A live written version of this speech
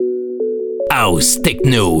House,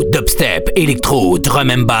 techno, dubstep, électro, drum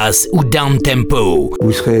and bass ou down tempo.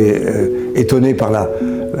 Vous serez étonné par la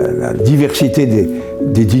diversité des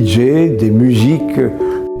DJ, des musiques.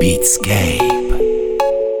 Beatscape.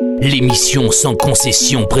 L'émission sans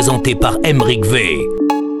concession présentée par Emric V.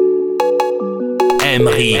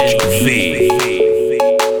 Emric V.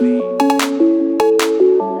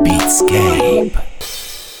 Beatscape.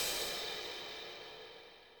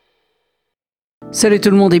 Salut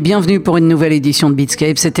tout le monde et bienvenue pour une nouvelle édition de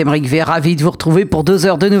Beatscape. C'est Emric V, ravi de vous retrouver pour 2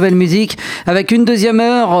 heures de nouvelle musique avec une deuxième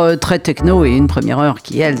heure très techno et une première heure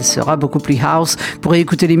qui, elle, sera beaucoup plus house. Pour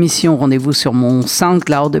écouter l'émission, rendez-vous sur mon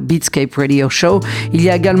SoundCloud Beatscape Radio Show. Il y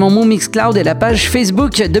a également mon Mixcloud et la page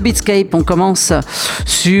Facebook de Beatscape. On commence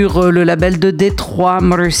sur le label de Détroit,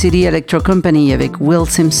 Motor City Electro Company avec Will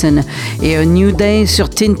Simpson et A New Day. Sur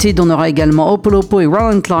Tinted, on aura également OPOLOPO et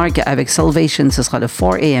Roland avec Salvation. Ce sera le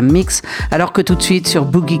 4am mix. Alors que tout de suite sur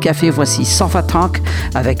Boogie Café, voici SOFATALK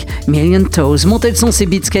avec Million Toes. Montez le son, c'est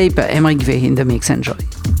Beatscape, Emric V in the mix, enjoy.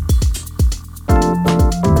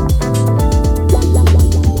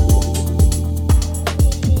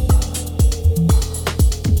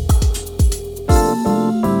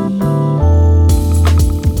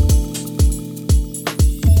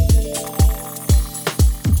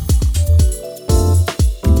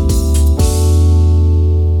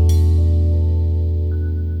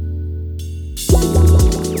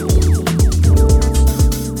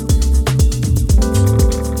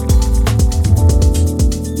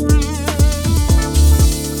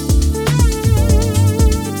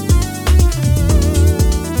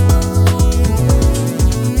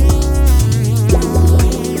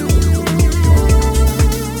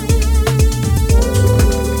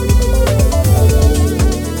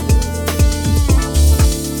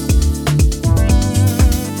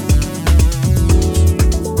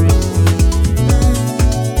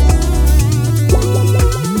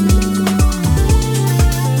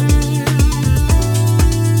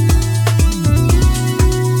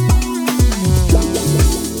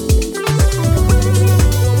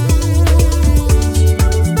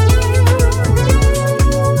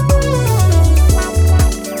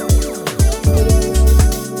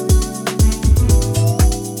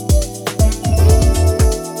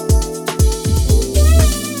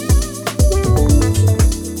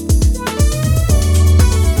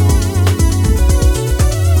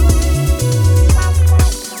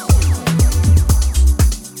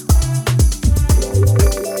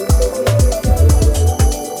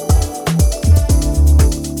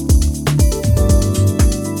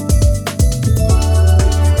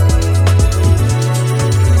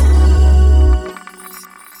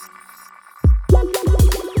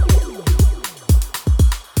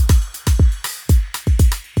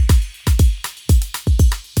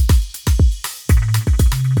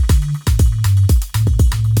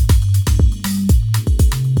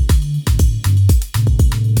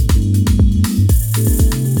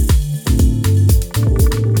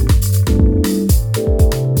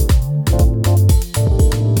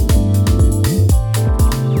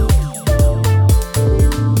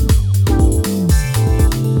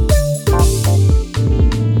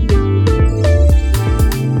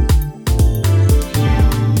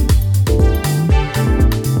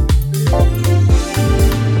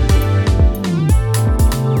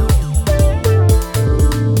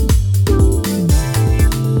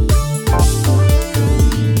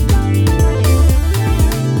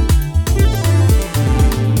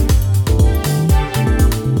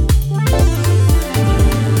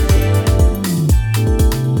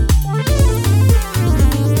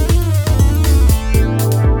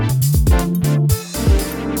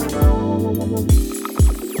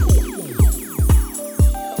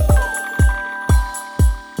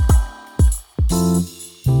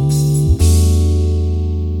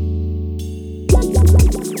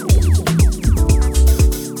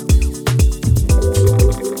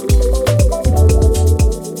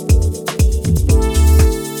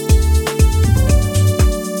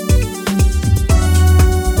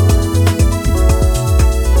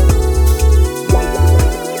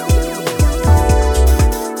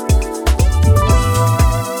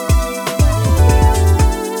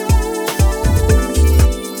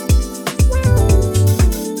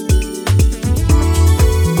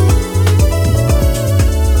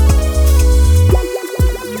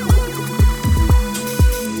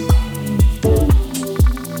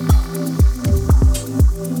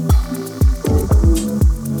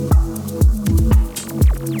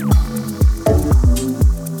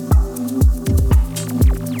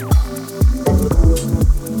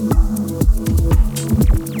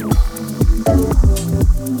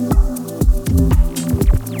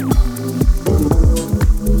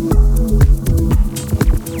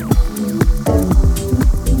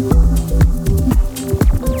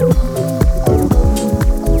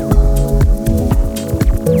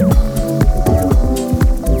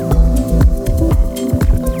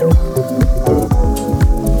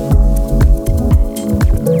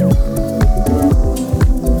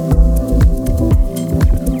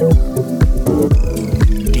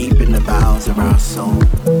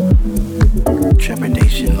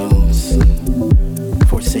 degradation looms,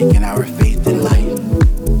 forsaking our faith in light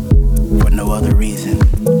for no other reason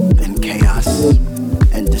than chaos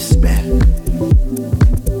and despair.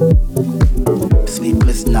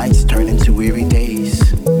 Sleepless nights turn into weary days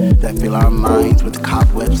that fill our minds with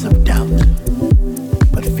cobwebs of doubt.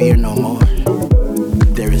 But fear no more.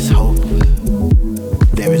 There is hope.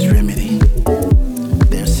 There is remedy.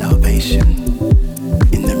 There's salvation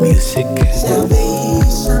in the music.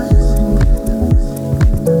 Salvation.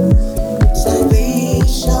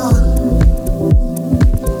 Salvation.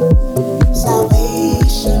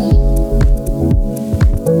 Salvation.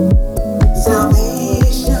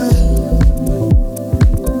 Salvation.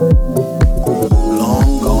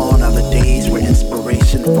 Long gone are the days where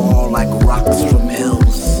inspiration fall like rocks from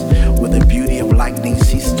hills, where the beauty of lightning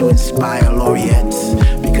ceased to inspire laureates.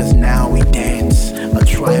 Because now we dance a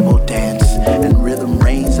tribal dance, and rhythm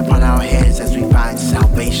reigns upon our heads as we find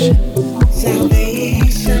salvation.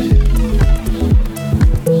 Salvation.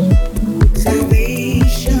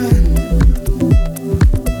 Salvation.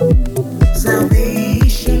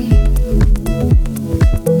 Salvation.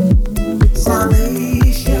 Salvation.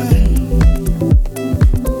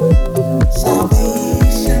 Salvation.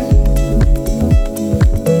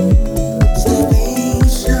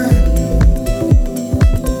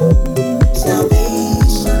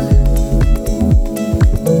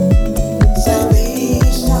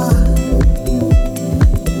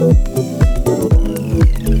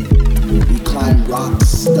 We climb rocks,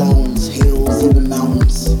 stones, hills, even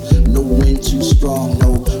mountains. No wind too strong,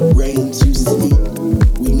 no rain too steep.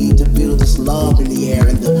 We need to feel this love in the air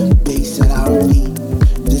and the bass at our feet.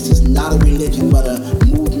 This is not a religion, but a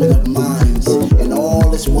movement of minds, and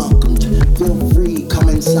all is welcomed. Feel free, come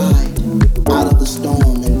inside, out of the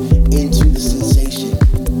storm and into the sensation.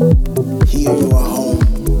 Here you are home,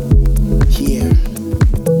 here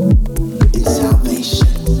in salvation.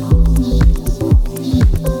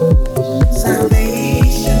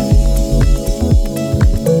 Salvation.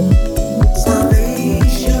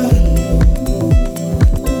 Salvation. Salvation.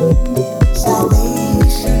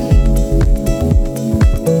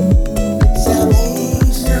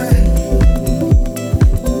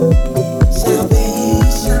 Salvation.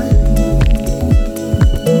 Salvation.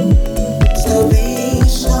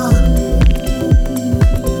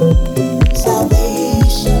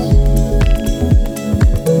 Salvation.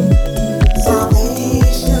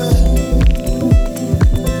 Salvation.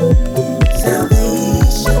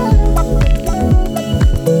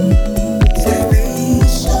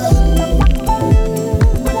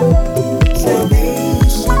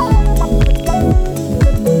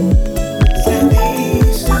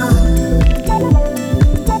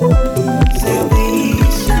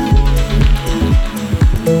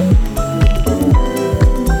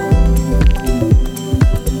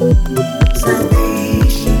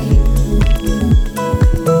 Salvation.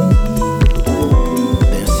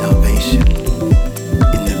 There's salvation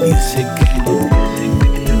in the music.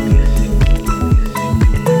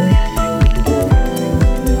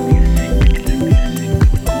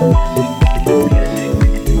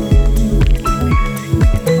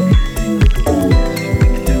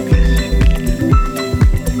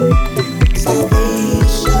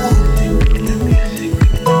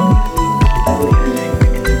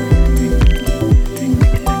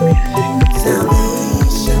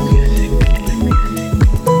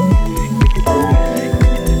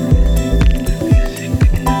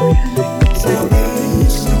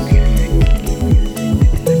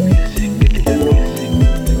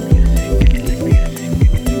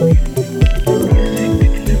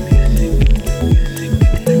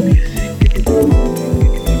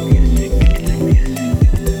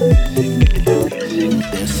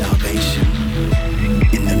 There's salvation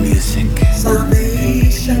in the music.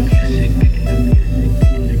 Salvation.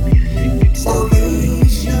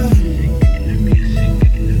 Salvation.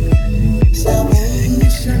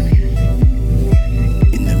 Salvation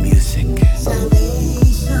in the music.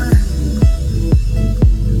 Salvation.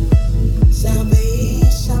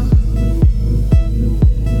 Salvation.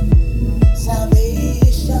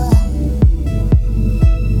 Salvation.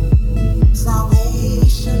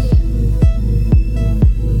 Salvation.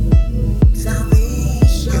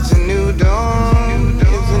 Salvation. It's a new dawn.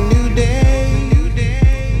 It's a new day.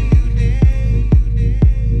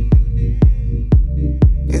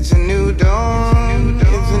 It's a new dawn.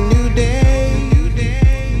 It's a new day.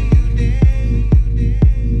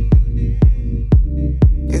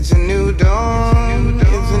 It's a new dawn.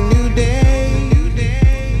 It's a new day.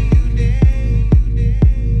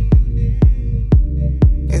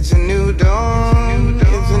 It's a new dawn.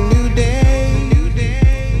 It's a new day.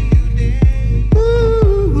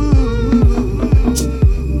 Ooh.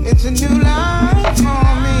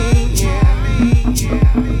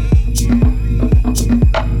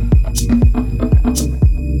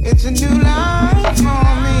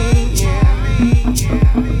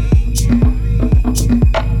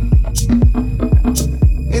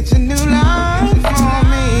 It's a new life for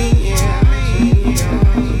me, yeah.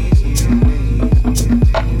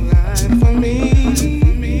 Life for me.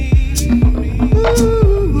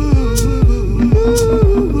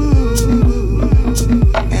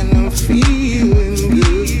 And I'm feeling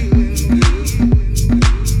good.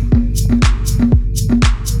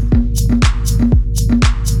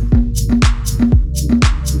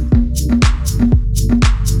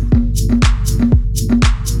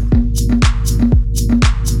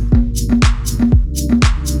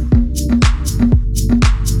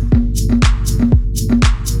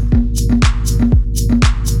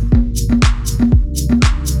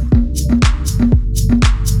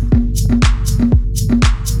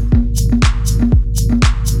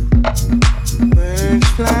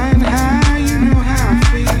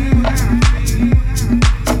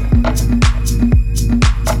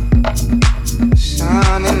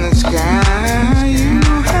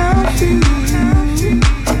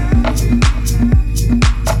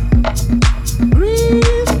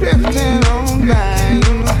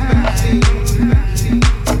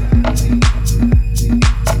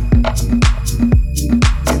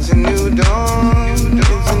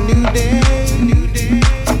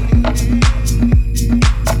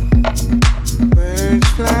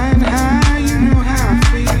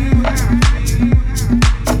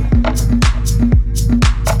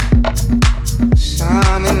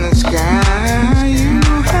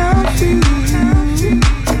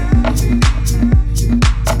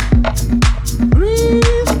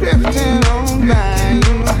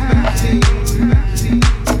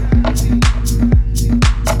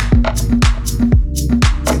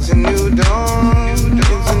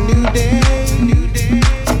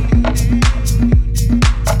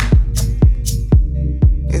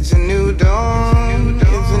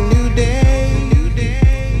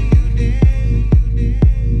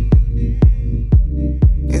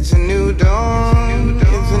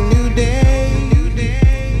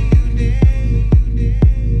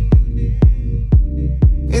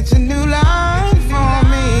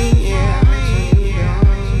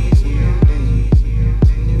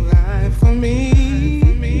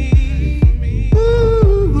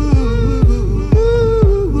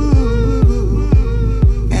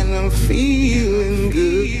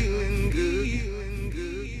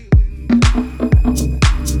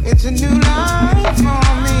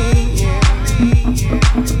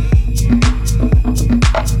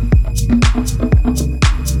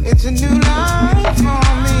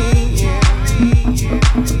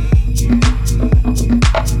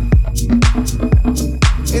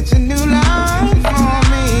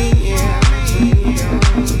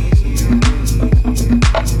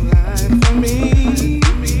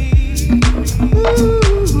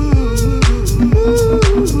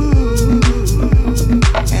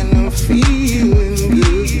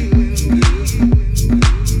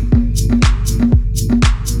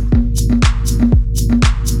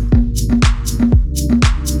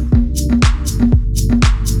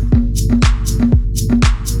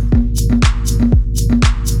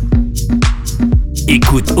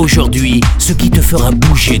 Écoute aujourd'hui ce qui te fera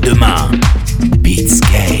bouger demain.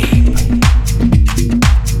 Beatscape.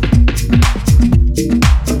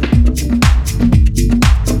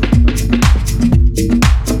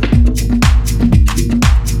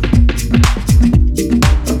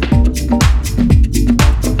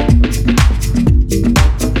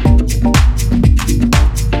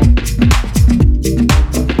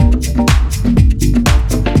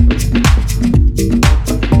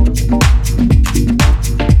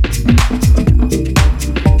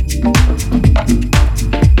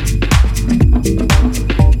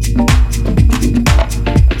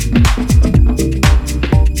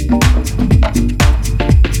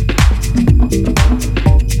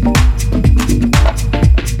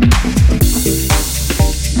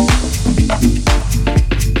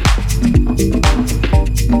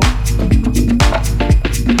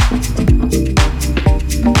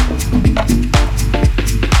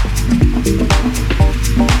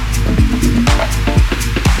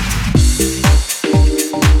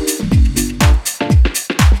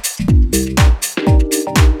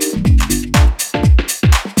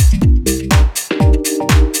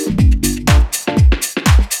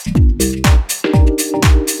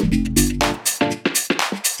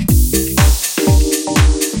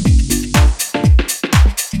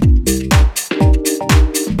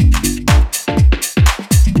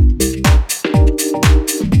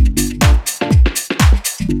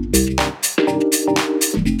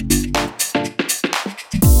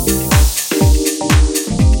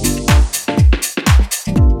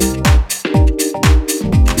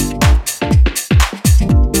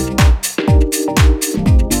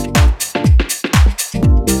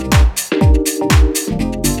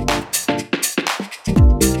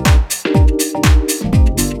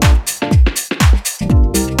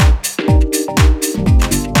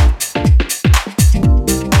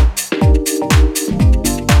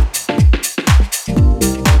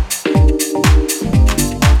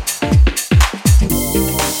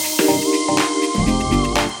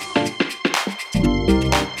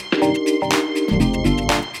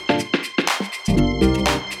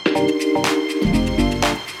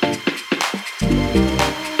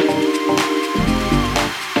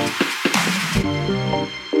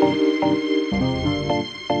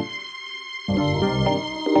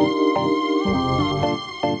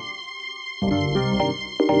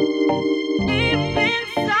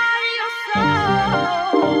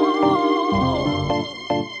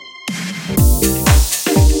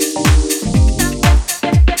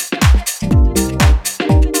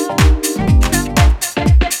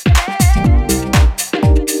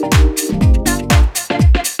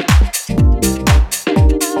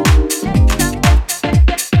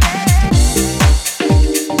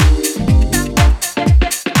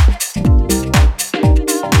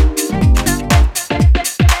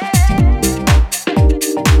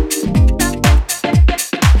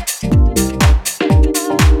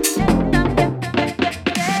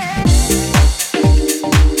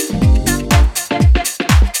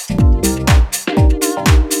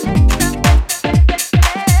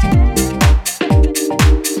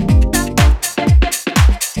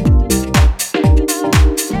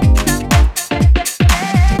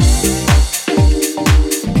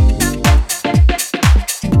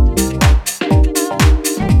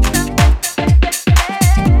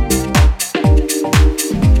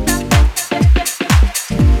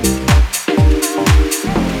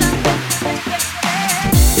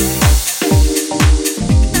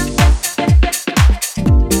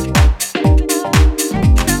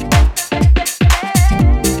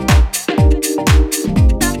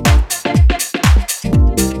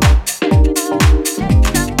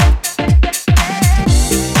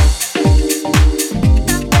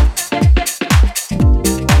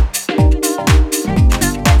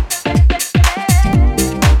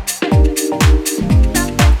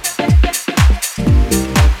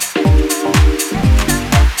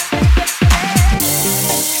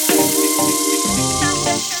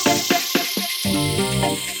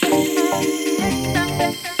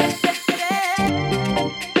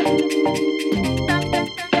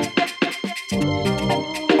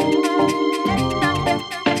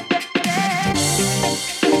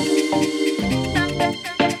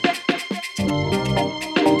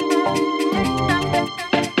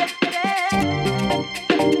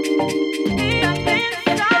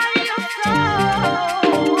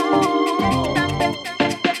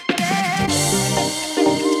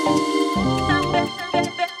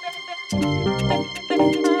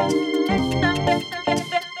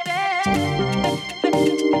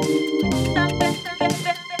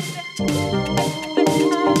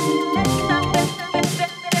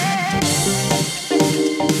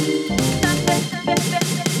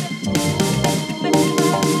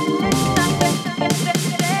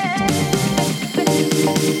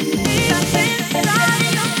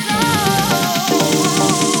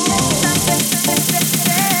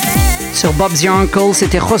 sur Bob's Your Uncle.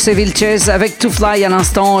 C'était José Vilches avec To Fly à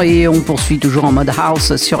l'instant et on poursuit toujours en mode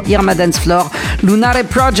house sur Irma Dancefloor, Lunare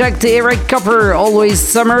Project et Eric Kupper, Always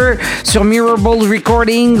Summer. Sur Mirrorball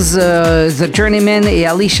Recordings, The Journeyman et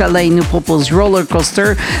Aleysha nous proposent Roller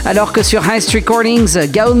Coaster, alors que sur Heist Recordings,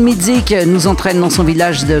 Gaoule Mizik nous entraîne dans son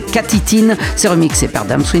village de Titine. C'est remixé par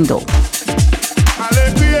Dame Swindle.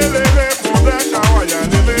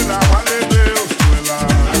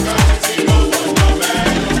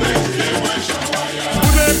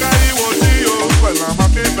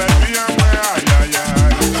 Level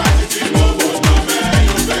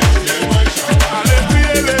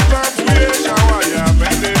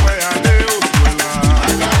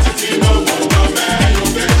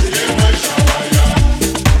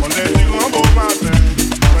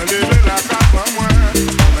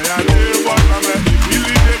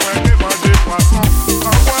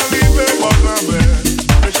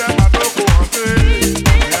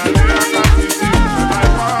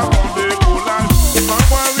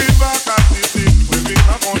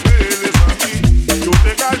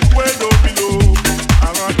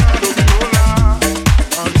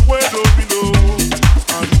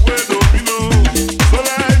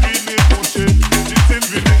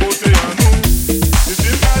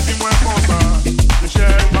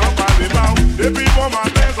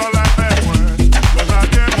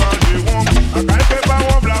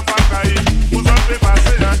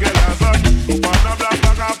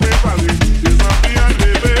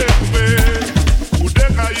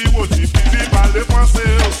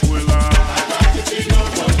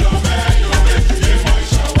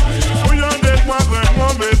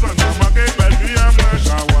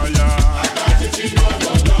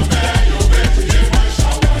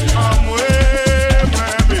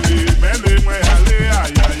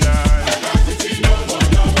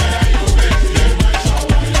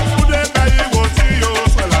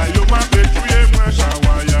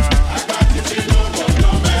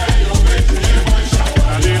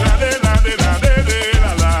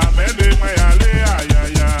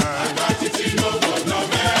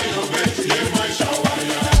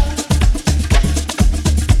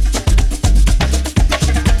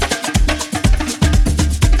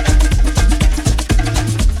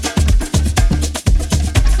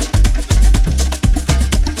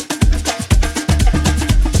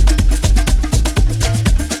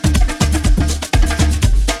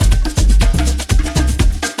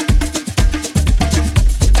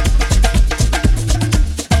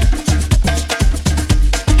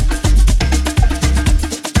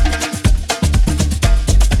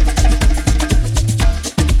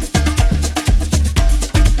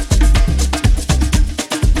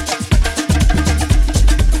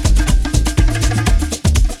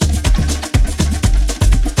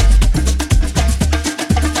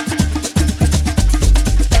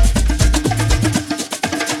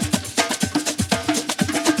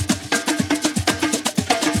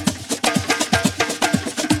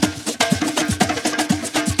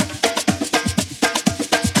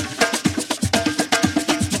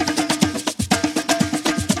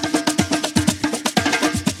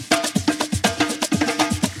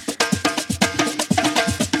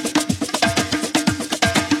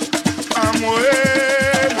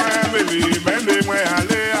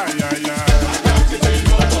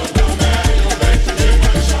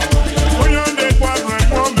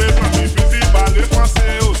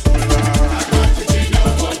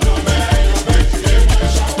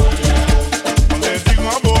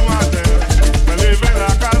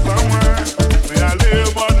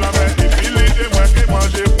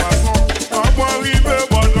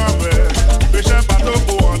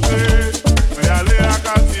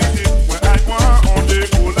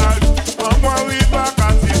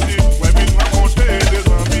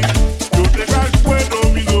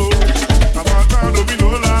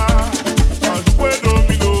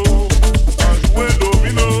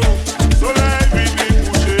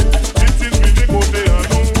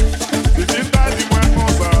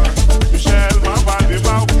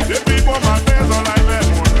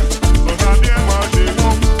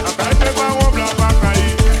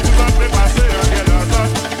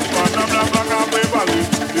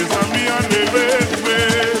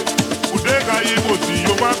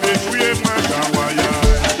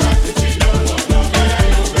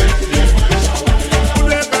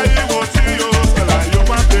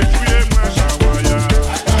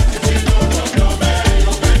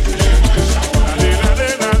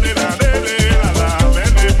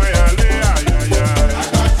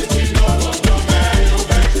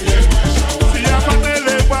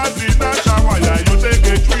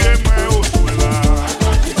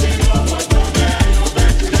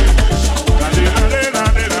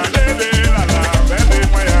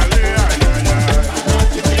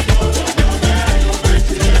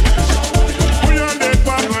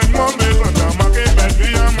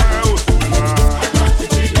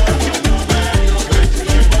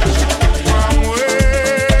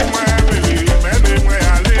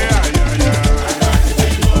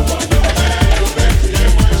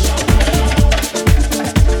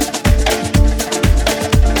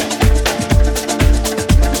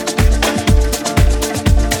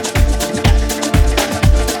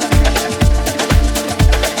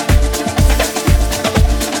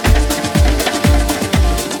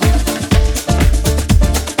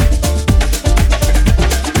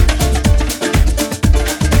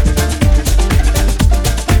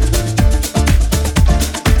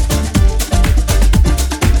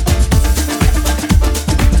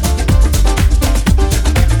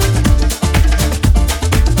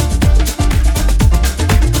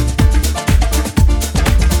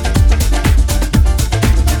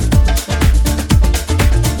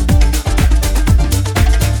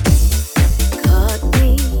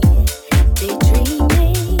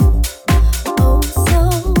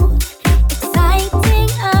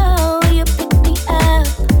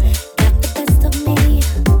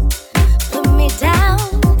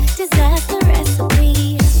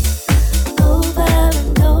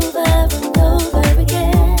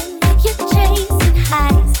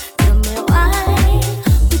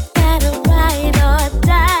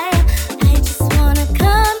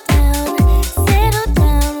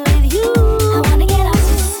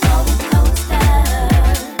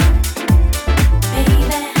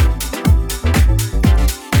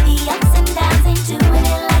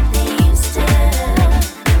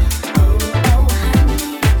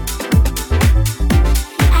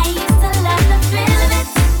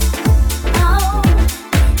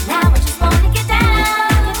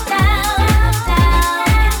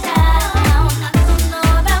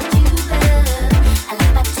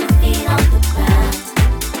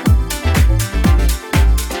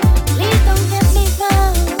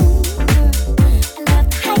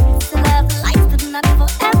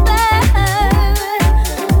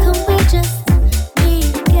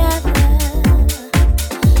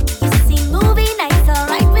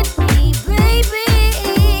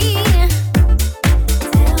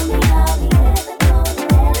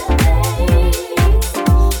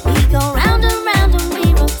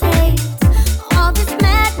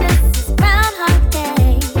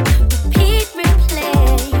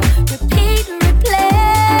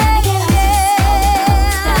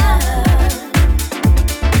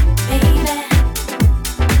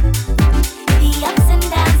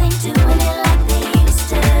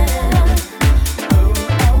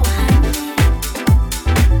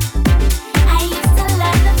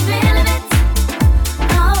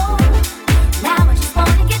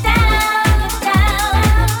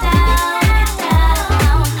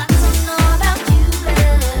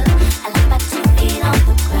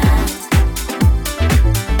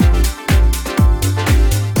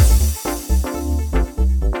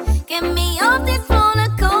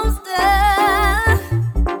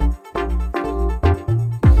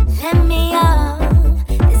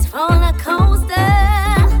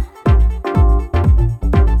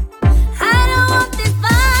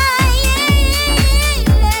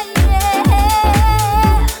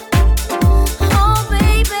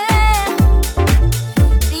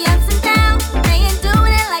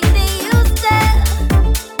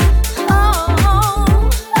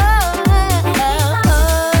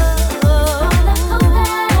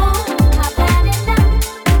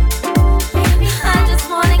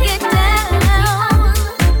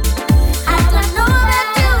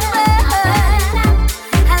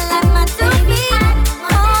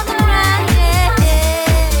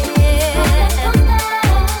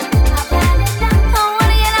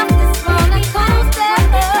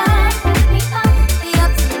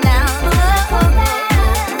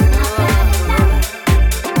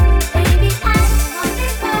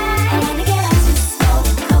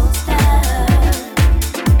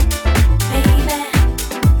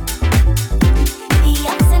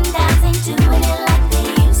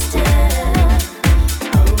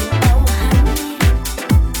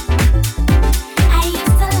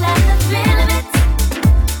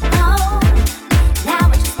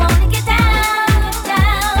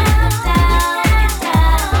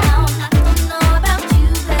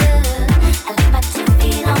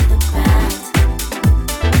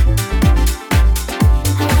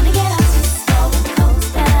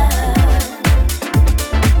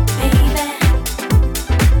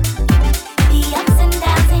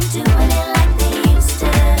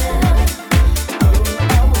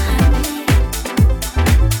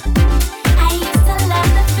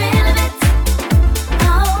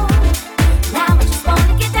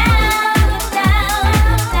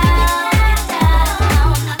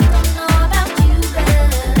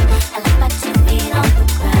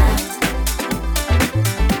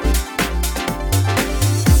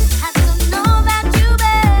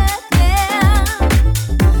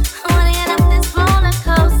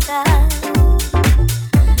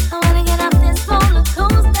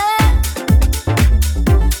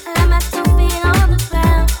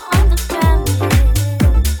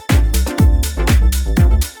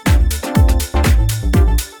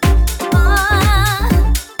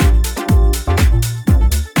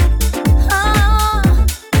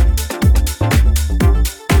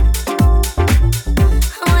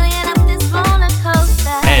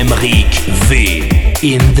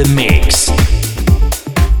in the mix.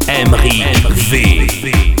 Emric V.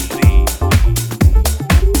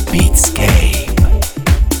 Beatscape.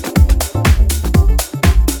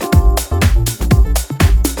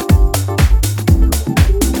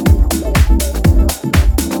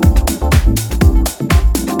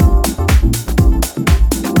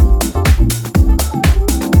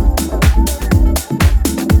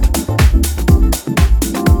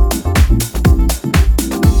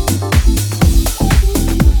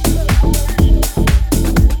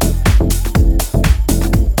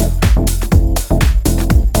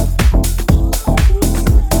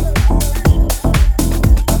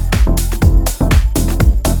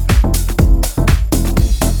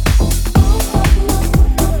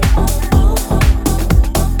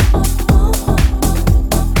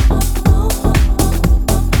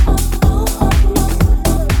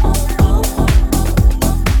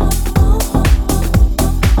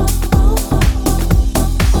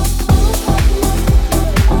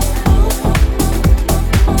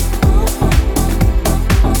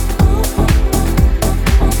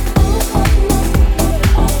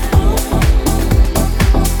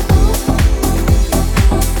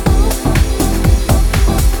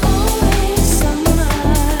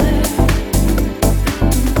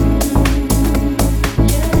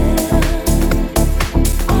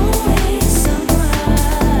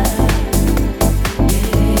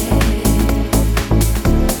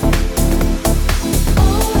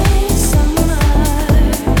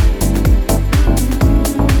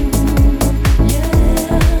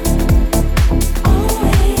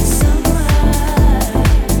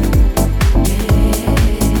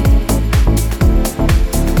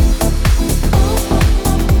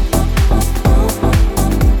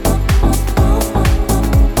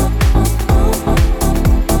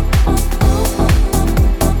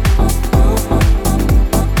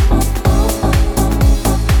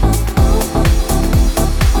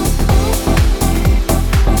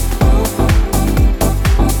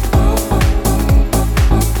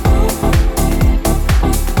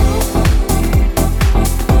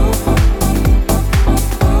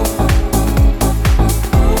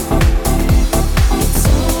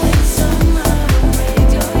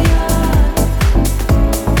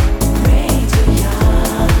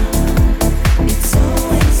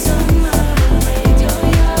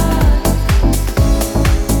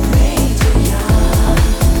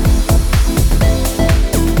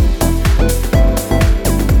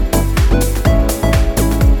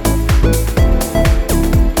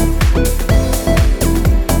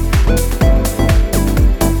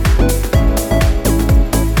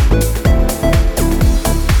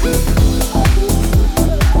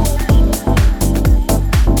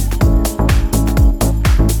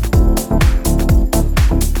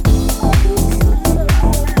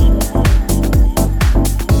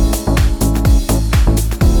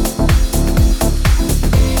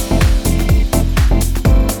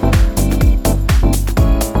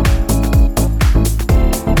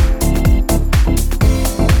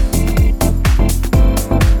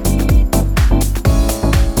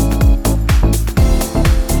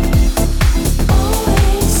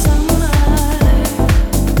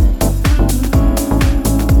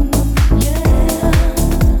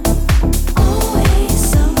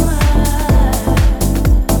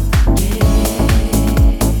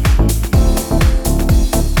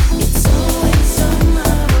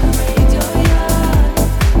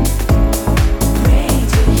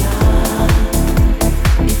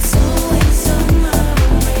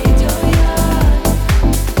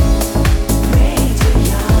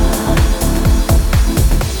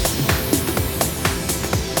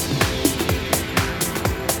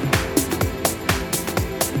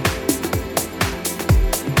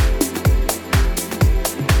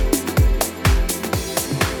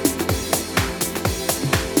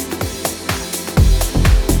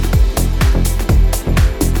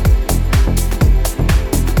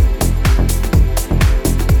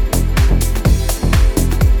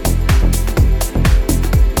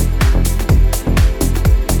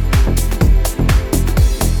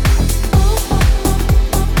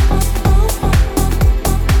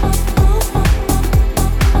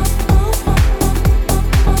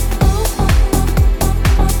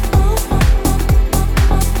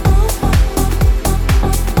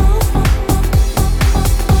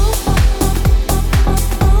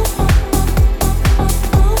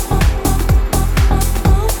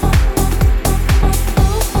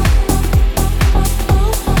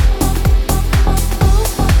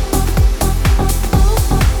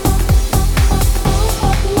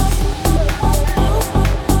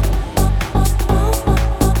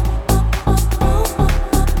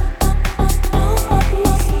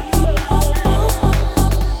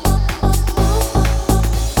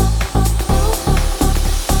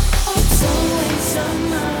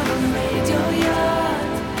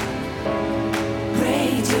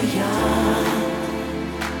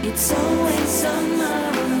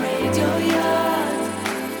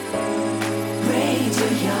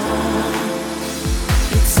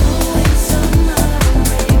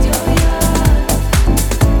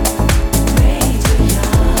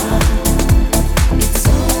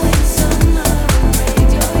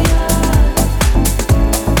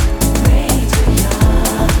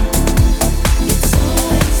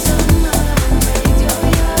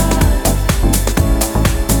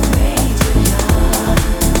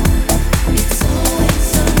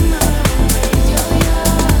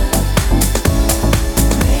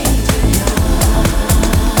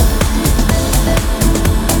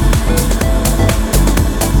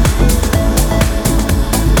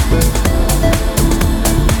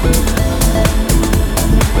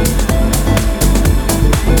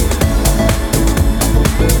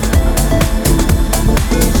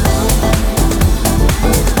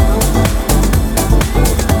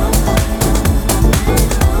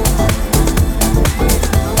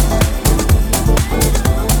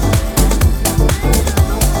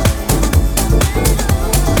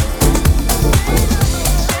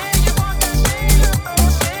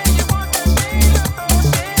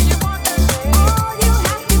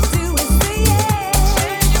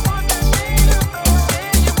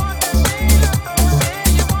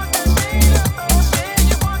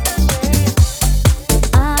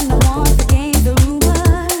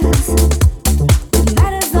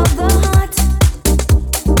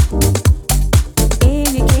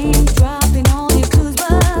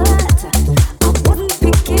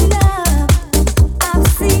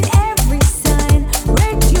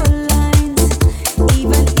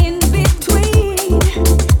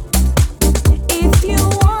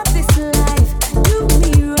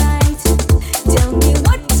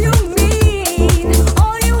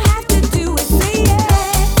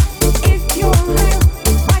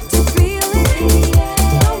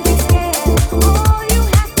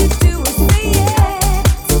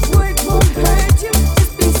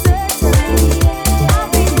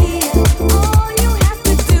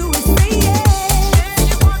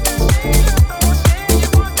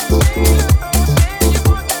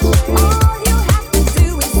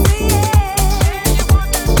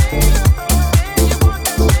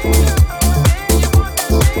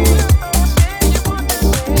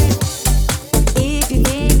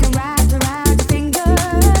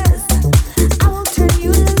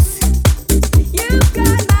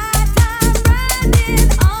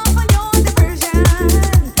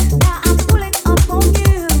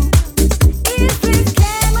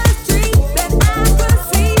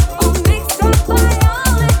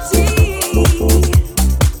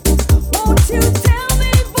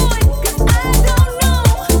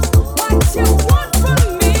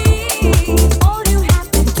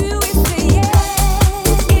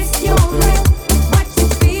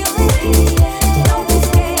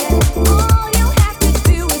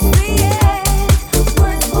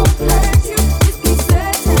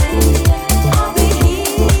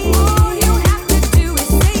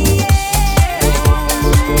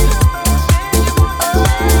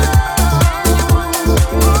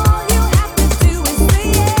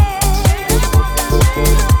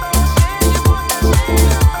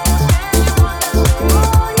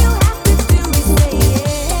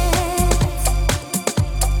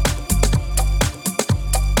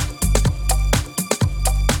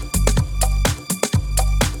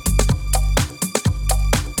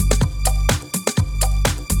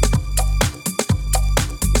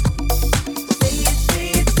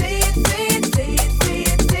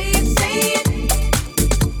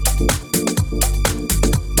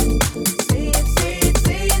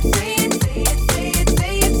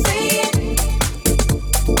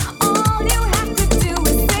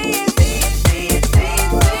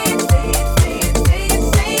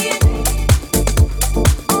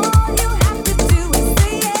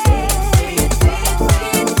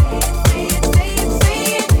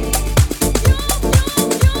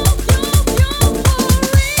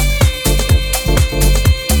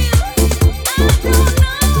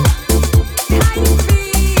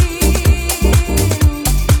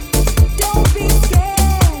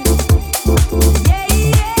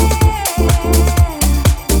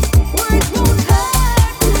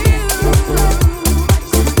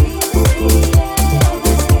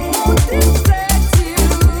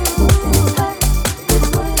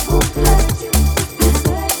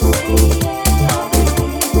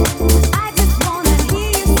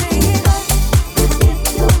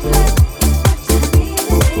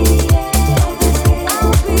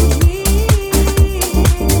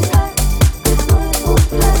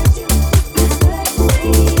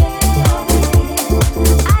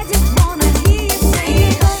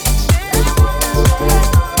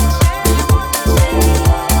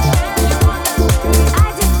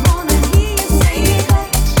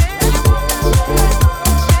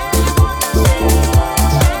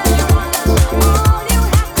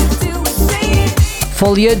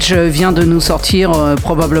 Foliage vient de nous sortir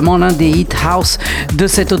probablement l'un des hits house de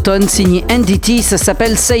cet automne, signé NDT. Ça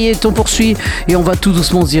s'appelle Say It. On poursuit et on va tout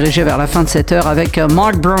doucement se diriger vers la fin de cette heure avec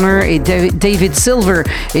Mark Brunner et David Silver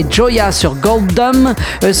et Joya sur Goldum.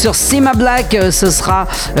 Sur Sima Black, ce sera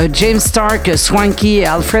James Starck, Swanky et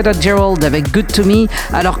Alfreda Gerald avec Good To Me,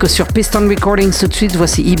 alors que sur Piston Recordings tout de suite,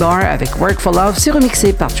 voici Ebar avec Work For Love. C'est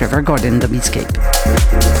remixé par Trevor Gordon de Beatscape.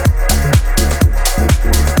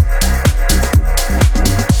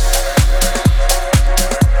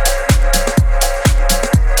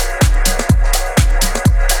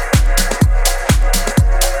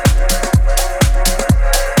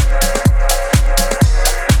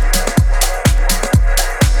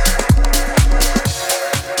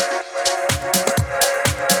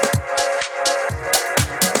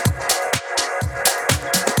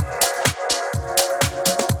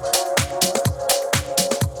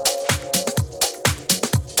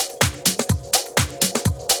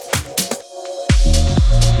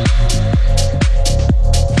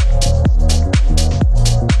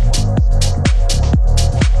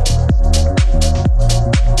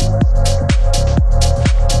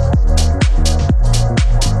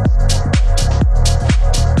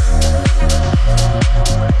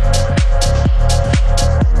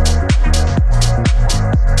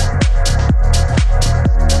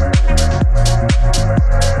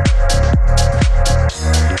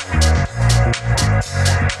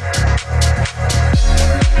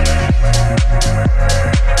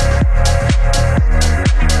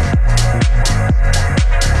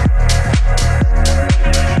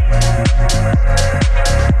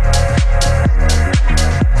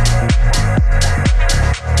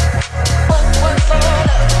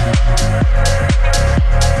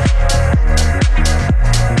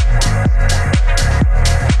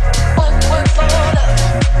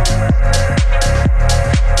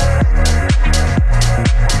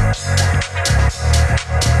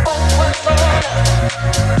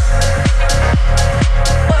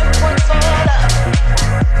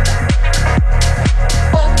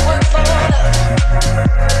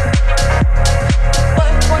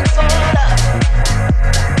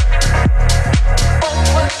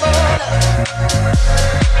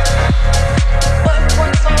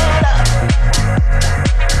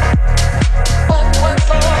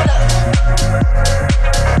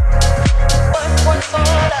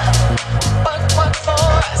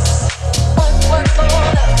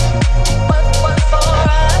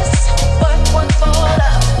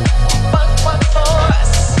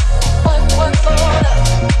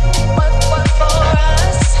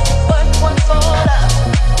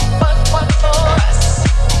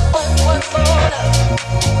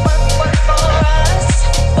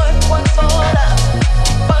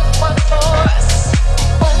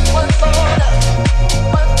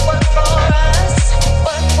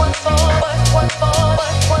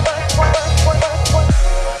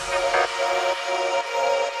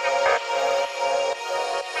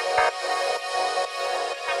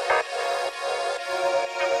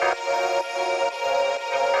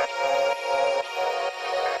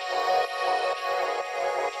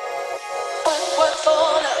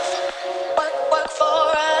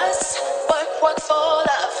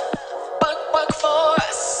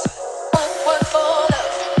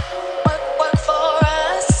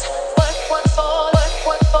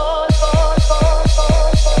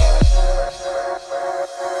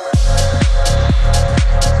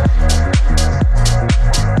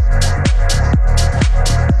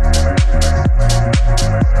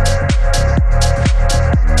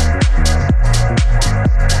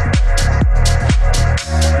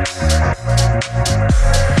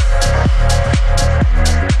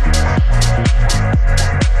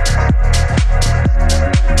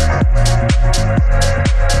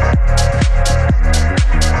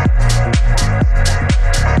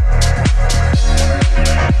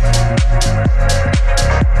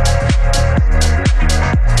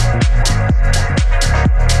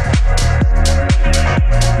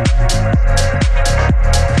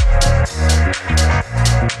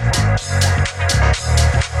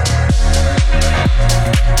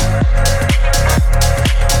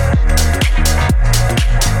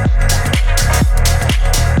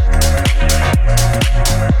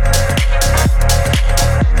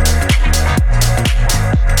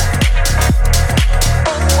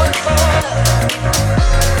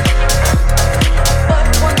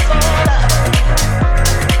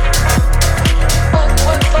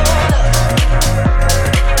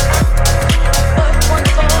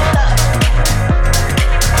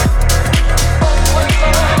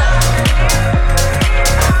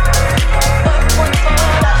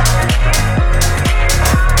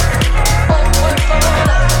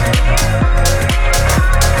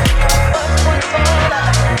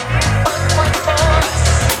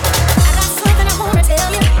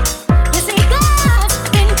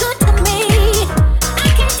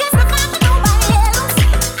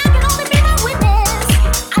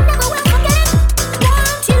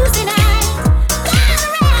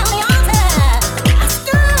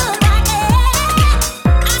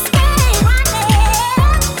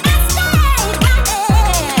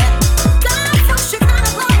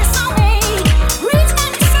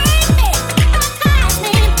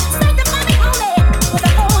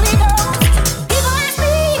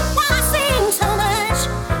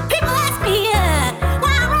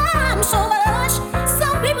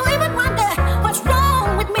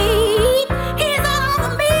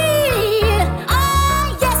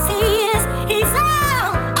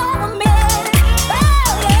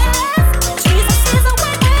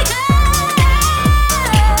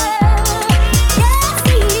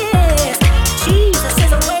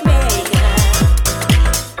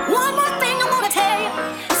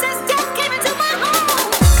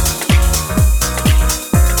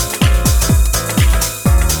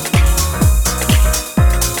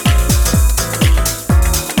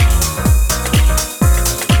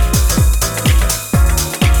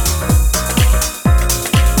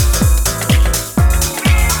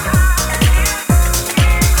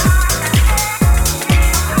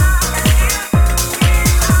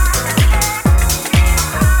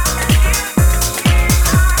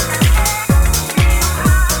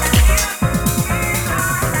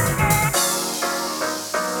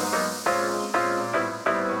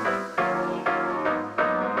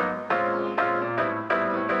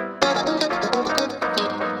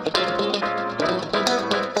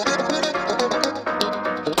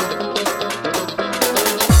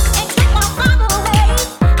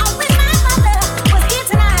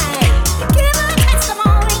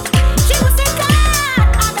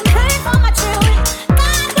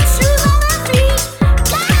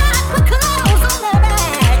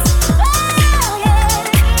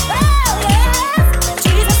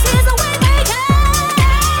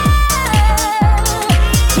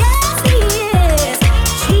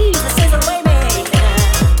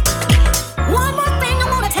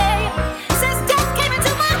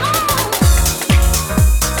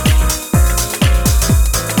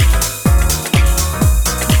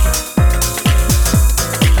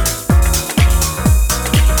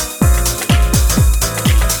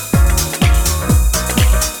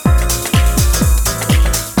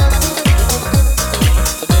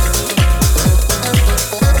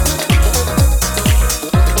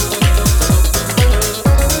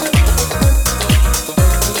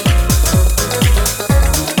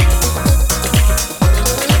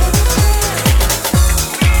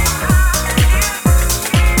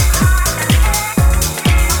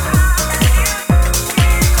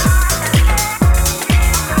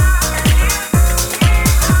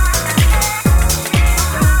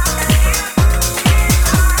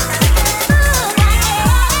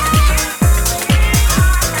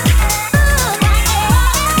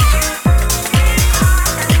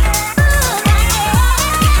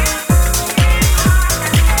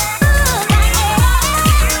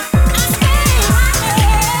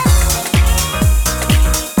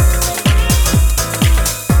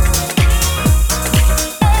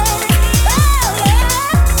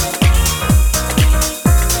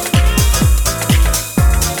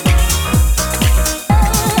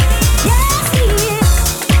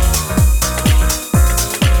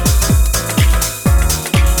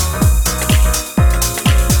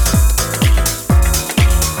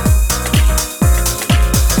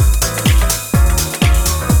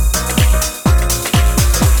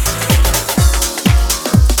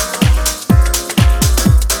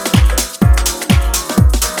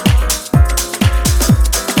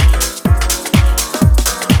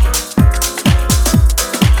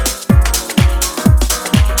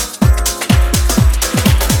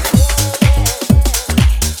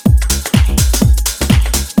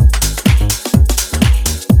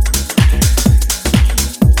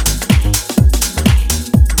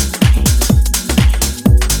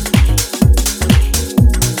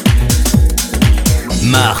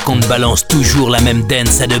 marre qu'on te balance toujours la même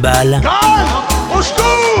dance à 2 balles? Au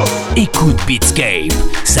secours! Écoute Beatscape,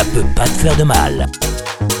 ça peut pas te faire de mal.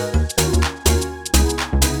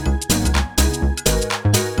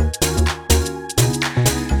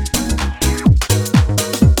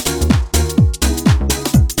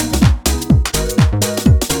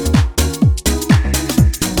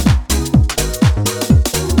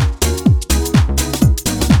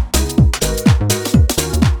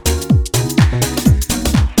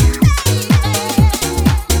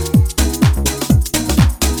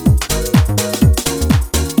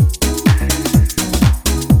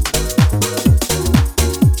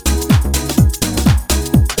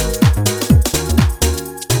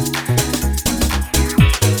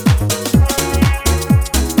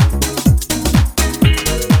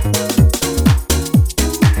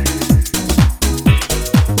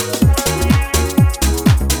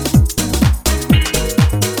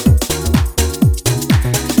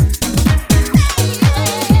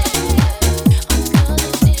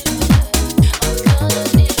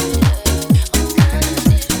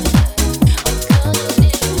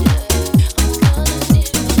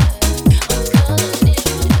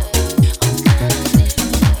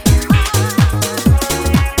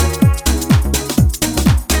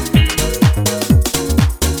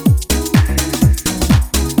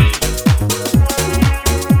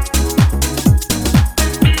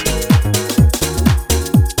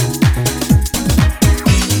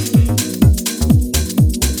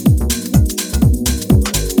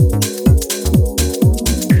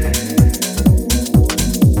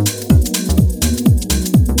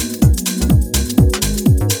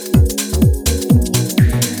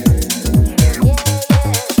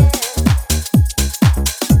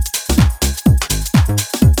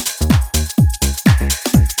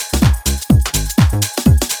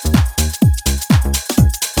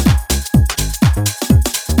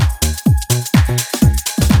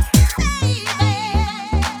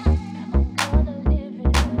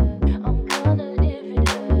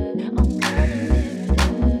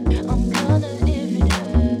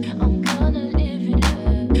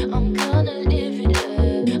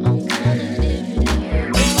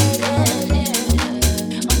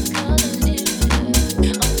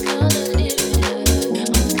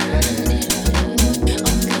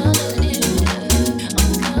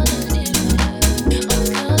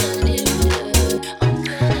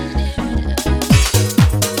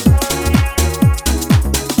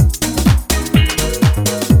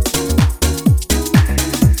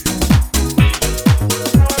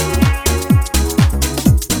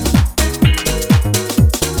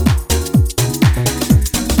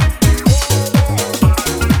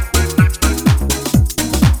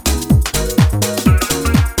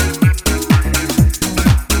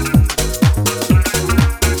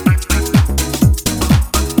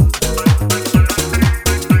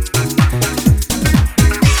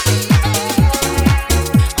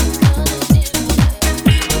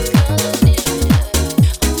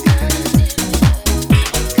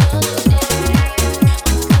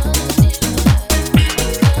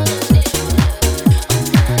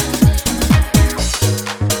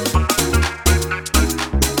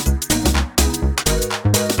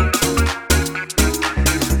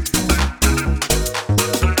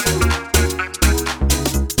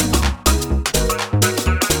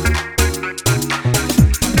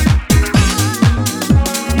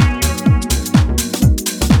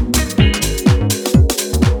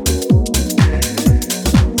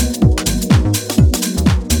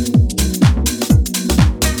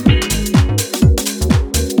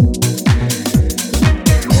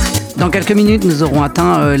 Dans quelques minutes, nous aurons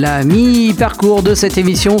atteint la mi-parcours de cette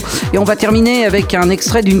émission et on va terminer avec un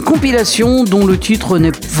extrait d'une compilation dont le titre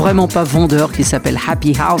n'est vraiment pas vendeur, qui s'appelle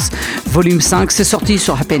Happy House Volume 5. C'est sorti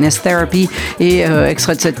sur Happiness Therapy et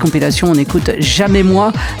extrait de cette compilation, on écoute Jamais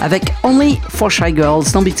Moi avec Only for Shy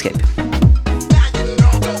Girls dans Beatscape.